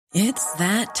It's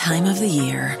that time of the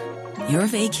year. Your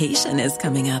vacation is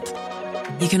coming up.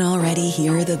 You can already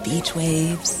hear the beach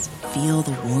waves, feel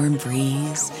the warm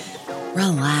breeze,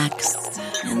 relax,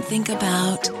 and think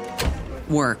about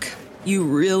work. You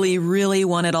really, really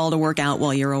want it all to work out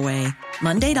while you're away.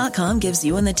 Monday.com gives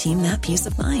you and the team that peace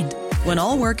of mind. When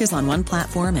all work is on one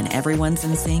platform and everyone's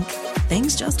in sync,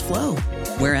 things just flow.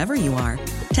 Wherever you are,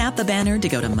 tap the banner to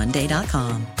go to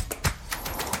Monday.com.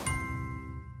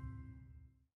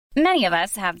 Many of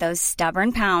us have those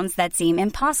stubborn pounds that seem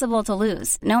impossible to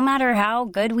lose, no matter how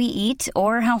good we eat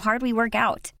or how hard we work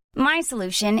out. My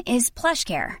solution is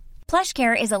PlushCare.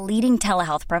 PlushCare is a leading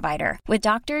telehealth provider with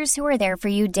doctors who are there for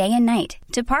you day and night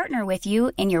to partner with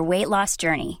you in your weight loss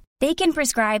journey. They can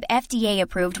prescribe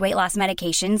FDA-approved weight loss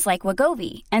medications like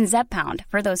Wegovy and Zepbound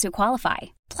for those who qualify.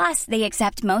 Plus, they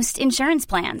accept most insurance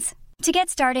plans. To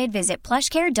get started, visit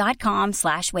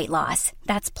plushcare.com/weightloss.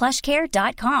 That's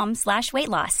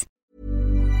plushcare.com/weightloss.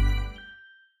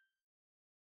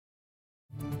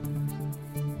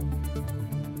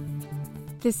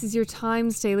 This is your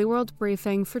Times Daily World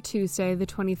Briefing for Tuesday, the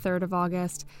 23rd of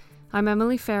August. I'm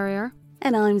Emily Ferrier.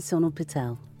 And I'm Sonal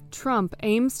Patel. Trump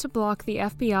aims to block the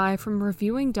FBI from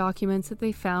reviewing documents that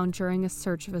they found during a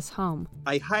search of his home.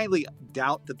 I highly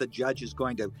doubt that the judge is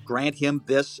going to grant him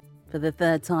this. For the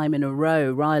third time in a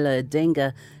row, Raila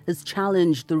Odinga has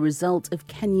challenged the result of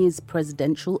Kenya's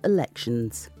presidential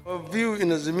elections. Our view in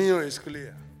Azimio is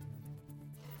clear.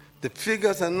 The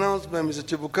figures announced by Mr.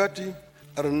 Chebukati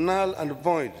are null and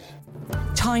void.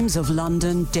 Times of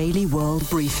London Daily World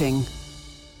Briefing.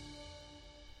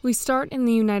 We start in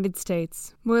the United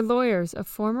States, where lawyers of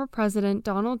former President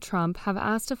Donald Trump have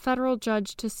asked a federal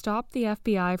judge to stop the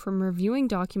FBI from reviewing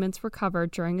documents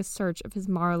recovered during a search of his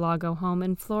Mar-a-Lago home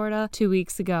in Florida 2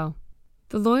 weeks ago.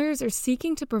 The lawyers are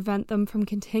seeking to prevent them from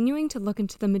continuing to look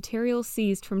into the material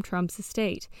seized from Trump's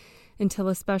estate until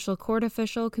a special court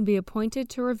official can be appointed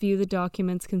to review the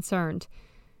documents concerned.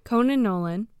 Conan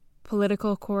Nolan,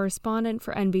 political correspondent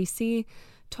for NBC,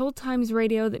 told Times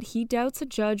Radio that he doubts a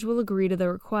judge will agree to the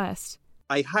request.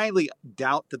 I highly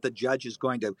doubt that the judge is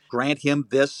going to grant him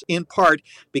this, in part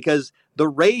because the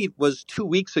raid was 2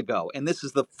 weeks ago, and this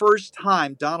is the first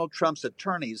time Donald Trump's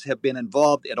attorneys have been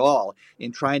involved at all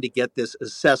in trying to get this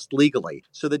assessed legally.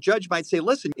 So the judge might say,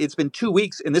 listen, it's been 2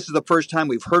 weeks, and this is the first time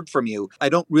we've heard from you. I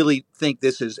don't really think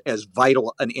this is as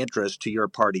vital an interest to your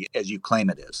party as you claim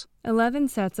it is. 11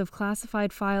 sets of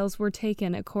classified files were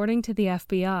taken, according to the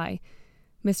FBI.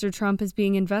 Mr. Trump is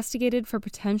being investigated for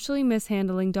potentially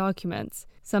mishandling documents,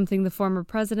 something the former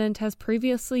president has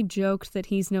previously joked that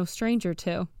he's no stranger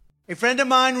to. A friend of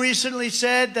mine recently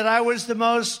said that I was the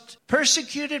most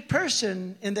persecuted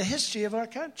person in the history of our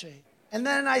country. And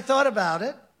then I thought about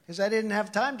it, because I didn't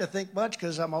have time to think much,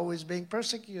 because I'm always being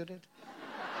persecuted.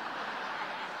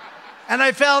 And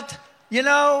I felt,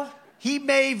 he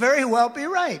may very well be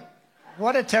right.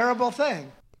 What a terrible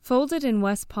thing. Folded in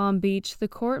West Palm Beach, the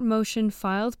court motion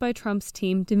filed by Trump's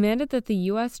team demanded that the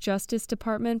U.S. Justice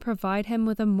Department provide him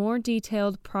with a more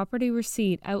detailed property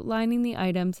receipt outlining the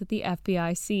items that the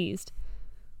FBI seized.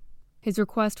 His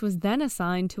request was then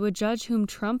assigned to a judge whom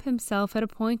Trump himself had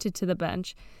appointed to the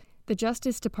bench. The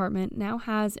Justice Department now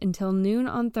has until noon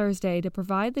on Thursday to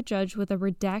provide the judge with a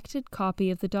redacted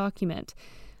copy of the document,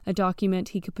 a document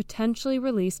he could potentially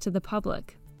release to the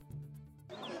public.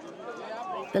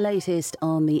 The latest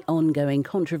on the ongoing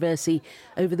controversy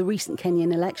over the recent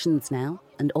Kenyan elections now,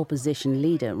 and opposition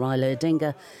leader Raila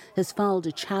Odinga has filed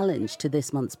a challenge to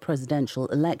this month's presidential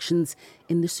elections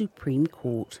in the Supreme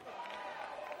Court.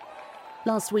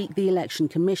 Last week, the Election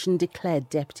Commission declared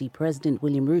Deputy President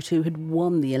William Ruto had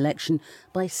won the election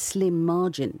by a slim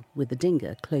margin, with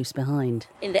Odinga close behind.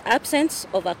 In the absence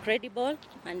of a credible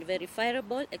and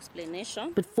verifiable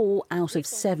explanation. But 4 out of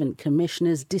 7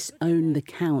 commissioners disowned the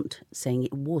count, saying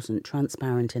it wasn't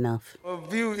transparent enough. Our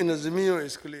view in Azimio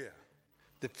is clear.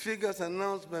 The figures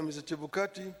announced by Mr.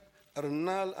 Chebukati are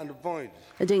null and void.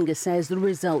 Odinga says the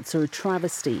results are a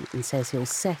travesty and says he'll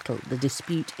settle the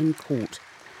dispute in court.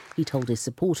 He told his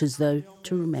supporters, though,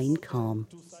 to remain calm.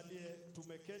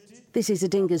 This is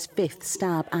Odinga's 5th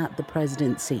stab at the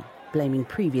presidency, blaming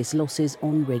previous losses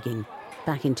on rigging.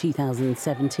 Back in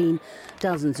 2017,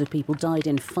 dozens of people died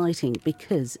in fighting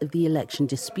because of the election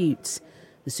disputes.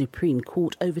 The Supreme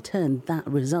Court overturned that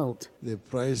result. The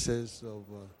prices of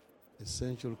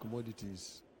essential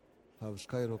commodities have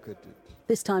skyrocketed.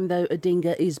 This time, though,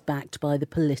 Odinga is backed by the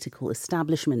political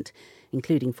establishment,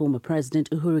 including former President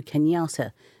Uhuru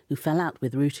Kenyatta, who fell out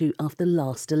with Ruto after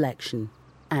last election.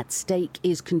 At stake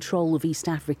is control of East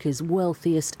Africa's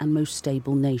wealthiest and most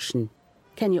stable nation.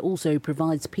 Kenya also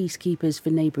provides peacekeepers for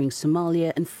neighbouring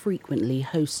Somalia and frequently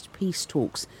hosts peace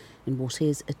talks in what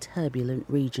is a turbulent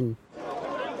region.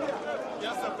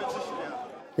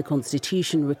 The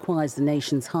Constitution requires the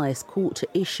nation's highest court to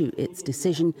issue its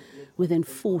decision within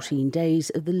 14 days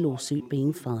of the lawsuit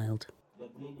being filed.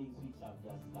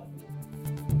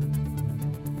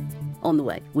 On the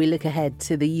way, we look ahead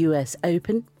to the US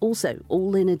Open, also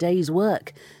all in a day's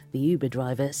work, the Uber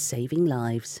driver saving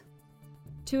lives.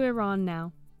 To Iran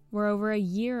now. Where over a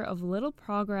year of little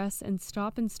progress and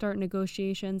stop-and-start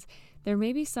negotiations, there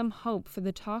may be some hope for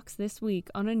the talks this week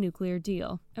on a nuclear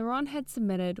deal. Iran had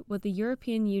submitted what the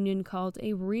European Union called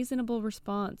a reasonable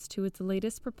response to its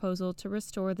latest proposal to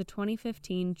restore the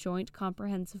 2015 Joint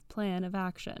Comprehensive Plan of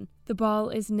Action. The ball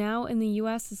is now in the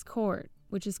U.S.'s court,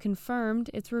 which has confirmed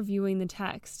it's reviewing the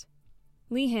text.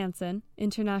 Lee Hansen,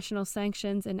 international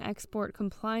sanctions and export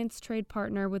compliance trade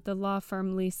partner with the law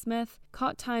firm Lee Smith,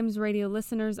 caught Times Radio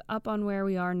listeners up on where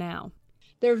we are now.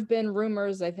 There have been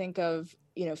rumors, I think, of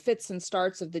fits and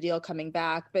starts of the deal coming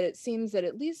back, but it seems that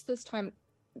at least this time,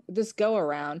 this go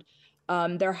around,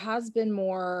 there has been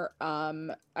more,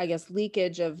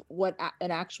 leakage of what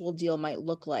an actual deal might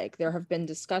look like. There have been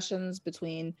discussions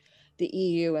between the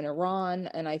EU and Iran,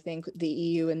 and I think the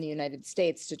EU and the United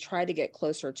States to try to get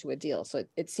closer to a deal. So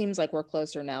it seems like we're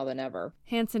closer now than ever.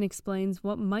 Hansen explains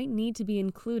what might need to be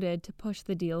included to push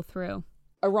the deal through.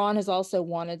 Iran has also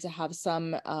wanted to have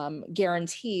some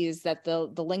guarantees that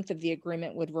the length of the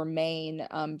agreement would remain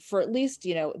for at least,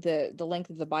 the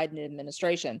length of the Biden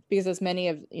administration. Because as many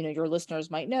of, your listeners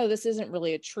might know, this isn't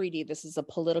really a treaty. This is a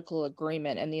political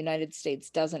agreement. And the United States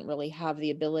doesn't really have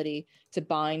the ability to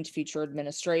bind future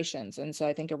administrations. And so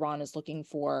I think Iran is looking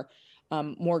for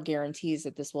more guarantees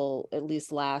that this will at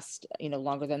least last,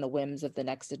 longer than the whims of the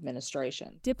next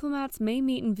administration. Diplomats may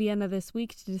meet in Vienna this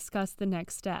week to discuss the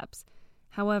next steps.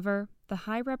 However, the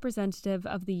High Representative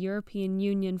of the European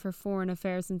Union for Foreign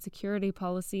Affairs and Security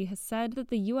Policy has said that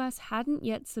the U.S. hadn't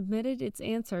yet submitted its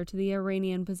answer to the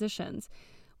Iranian positions,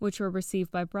 which were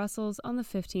received by Brussels on the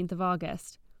 15th of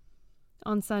August.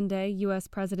 On Sunday, U.S.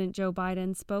 President Joe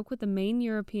Biden spoke with the main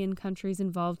European countries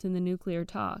involved in the nuclear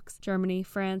talks, Germany,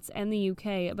 France, and the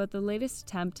U.K., about the latest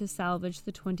attempt to salvage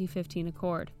the 2015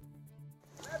 accord.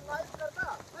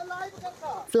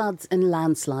 Floods and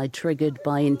landslide triggered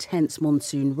by intense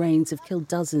monsoon rains have killed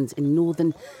dozens in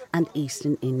northern and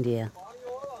eastern India.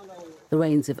 The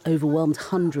rains have overwhelmed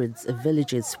hundreds of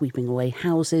villages, sweeping away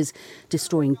houses,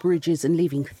 destroying bridges and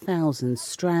leaving thousands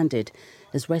stranded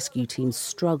as rescue teams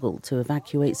struggle to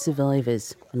evacuate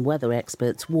survivors. And weather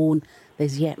experts warn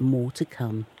there's yet more to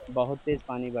come.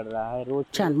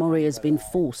 Chand Mori has been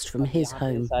forced from his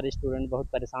home.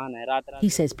 He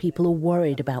says people are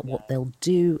worried about what they'll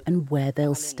do and where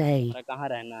they'll stay.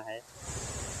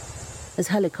 As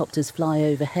helicopters fly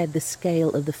overhead, the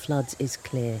scale of the floods is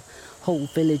clear. Whole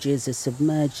villages are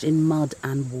submerged in mud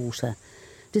and water.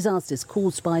 Disasters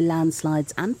caused by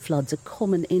landslides and floods are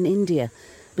common in India,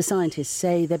 but scientists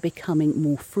say they're becoming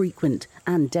more frequent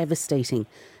and devastating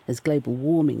as global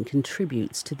warming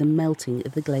contributes to the melting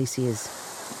of the glaciers.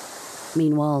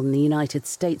 Meanwhile, in the United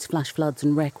States, flash floods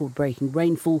and record-breaking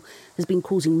rainfall has been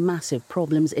causing massive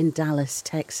problems in Dallas,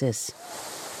 Texas.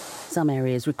 Some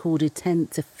areas recorded 10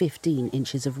 to 15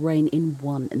 inches of rain in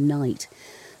one night.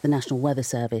 The National Weather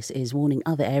Service is warning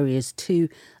other areas too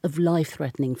of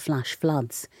life-threatening flash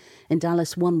floods. In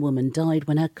Dallas, one woman died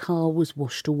when her car was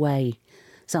washed away.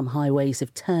 Some highways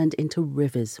have turned into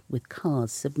rivers with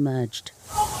cars submerged.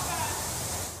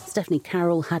 Stephanie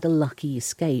Carroll had a lucky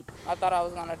escape. I thought I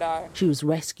was going to die. She was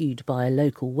rescued by a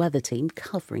local weather team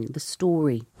covering the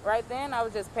story. Right then, I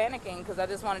was just panicking because I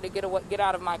just wanted to get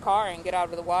out of my car and get out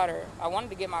of the water. I wanted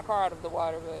to get my car out of the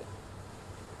water, but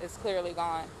it's clearly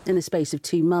gone. In the space of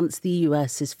 2 months, the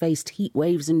US has faced heat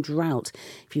waves and drought,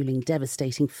 fueling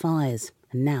devastating fires.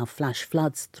 And now flash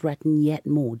floods threaten yet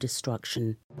more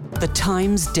destruction. The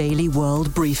Times Daily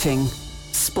World Briefing.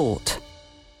 Sport.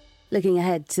 Looking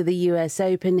ahead to the US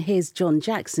Open, here's John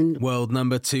Jackson. World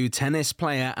number 2 tennis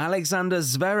player Alexander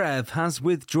Zverev has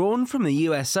withdrawn from the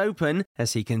US Open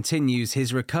as he continues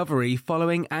his recovery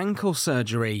following ankle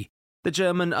surgery. The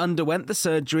German underwent the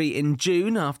surgery in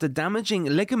June after damaging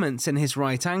ligaments in his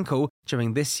right ankle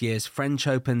during this year's French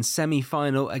Open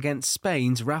semi-final against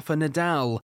Spain's Rafa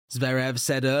Nadal. Zverev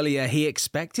said earlier he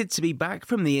expected to be back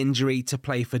from the injury to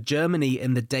play for Germany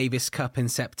in the Davis Cup in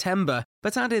September,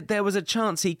 but added there was a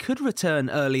chance he could return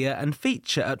earlier and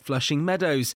feature at Flushing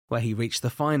Meadows, where he reached the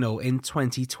final in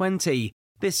 2020.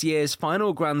 This year's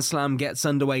final Grand Slam gets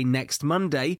underway next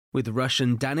Monday, with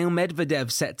Russian Daniil Medvedev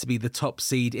set to be the top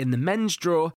seed in the men's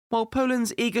draw, while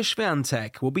Poland's Iga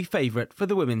Świątek will be favourite for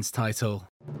the women's title.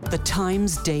 The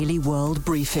Times Daily World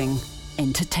Briefing.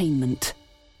 Entertainment.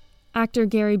 Actor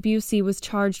Gary Busey was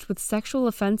charged with sexual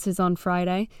offences on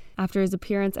Friday after his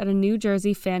appearance at a New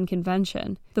Jersey fan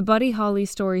convention. The Buddy Holly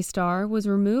story star was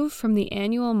removed from the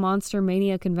annual Monster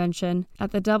Mania convention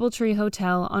at the Doubletree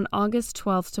Hotel on August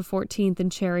 12th to 14th in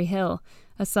Cherry Hill,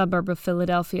 a suburb of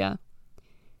Philadelphia.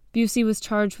 Busey was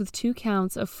charged with 2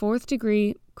 counts of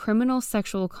 4th-degree criminal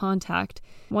sexual contact,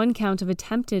 1 count of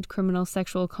attempted criminal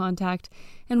sexual contact,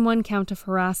 and 1 count of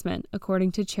harassment,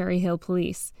 according to Cherry Hill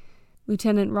Police.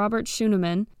 Lieutenant Robert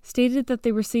Schooneman stated that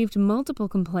they received multiple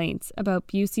complaints about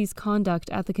Busey's conduct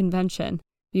at the convention.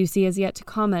 Busey has yet to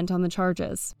comment on the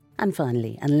charges. And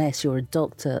finally, unless you're a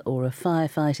doctor or a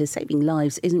firefighter, saving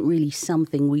lives isn't really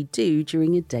something we do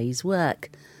during a day's work.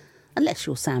 Unless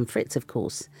you're Sam Fritz, of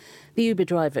course. The Uber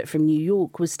driver from New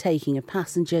York was taking a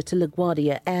passenger to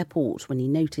LaGuardia Airport when he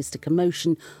noticed a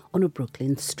commotion on a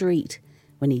Brooklyn street.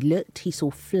 When he looked, he saw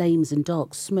flames and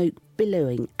dark smoke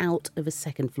billowing out of a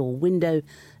second-floor window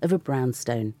of a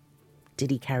brownstone. Did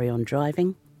he carry on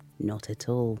driving? Not at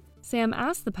all. Sam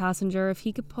asked the passenger if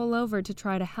he could pull over to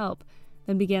try to help,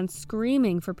 then began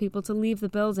screaming for people to leave the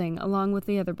building along with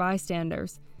the other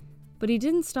bystanders. But he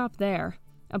didn't stop there.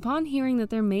 Upon hearing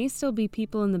that there may still be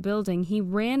people in the building, he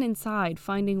ran inside,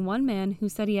 finding one man who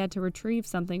said he had to retrieve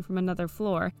something from another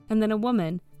floor, and then a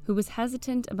woman who was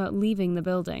hesitant about leaving the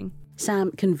building.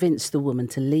 Sam convinced the woman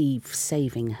to leave,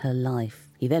 saving her life.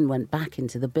 He then went back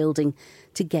into the building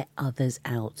to get others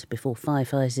out before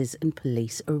firefighters and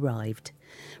police arrived,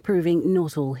 proving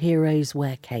not all heroes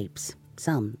wear capes.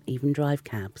 Some even drive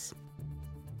cabs.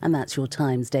 And that's your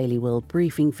Times Daily World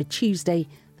Briefing for Tuesday,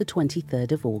 the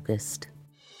 23rd of August.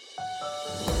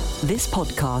 This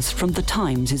podcast from The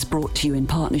Times is brought to you in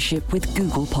partnership with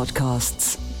Google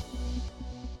Podcasts.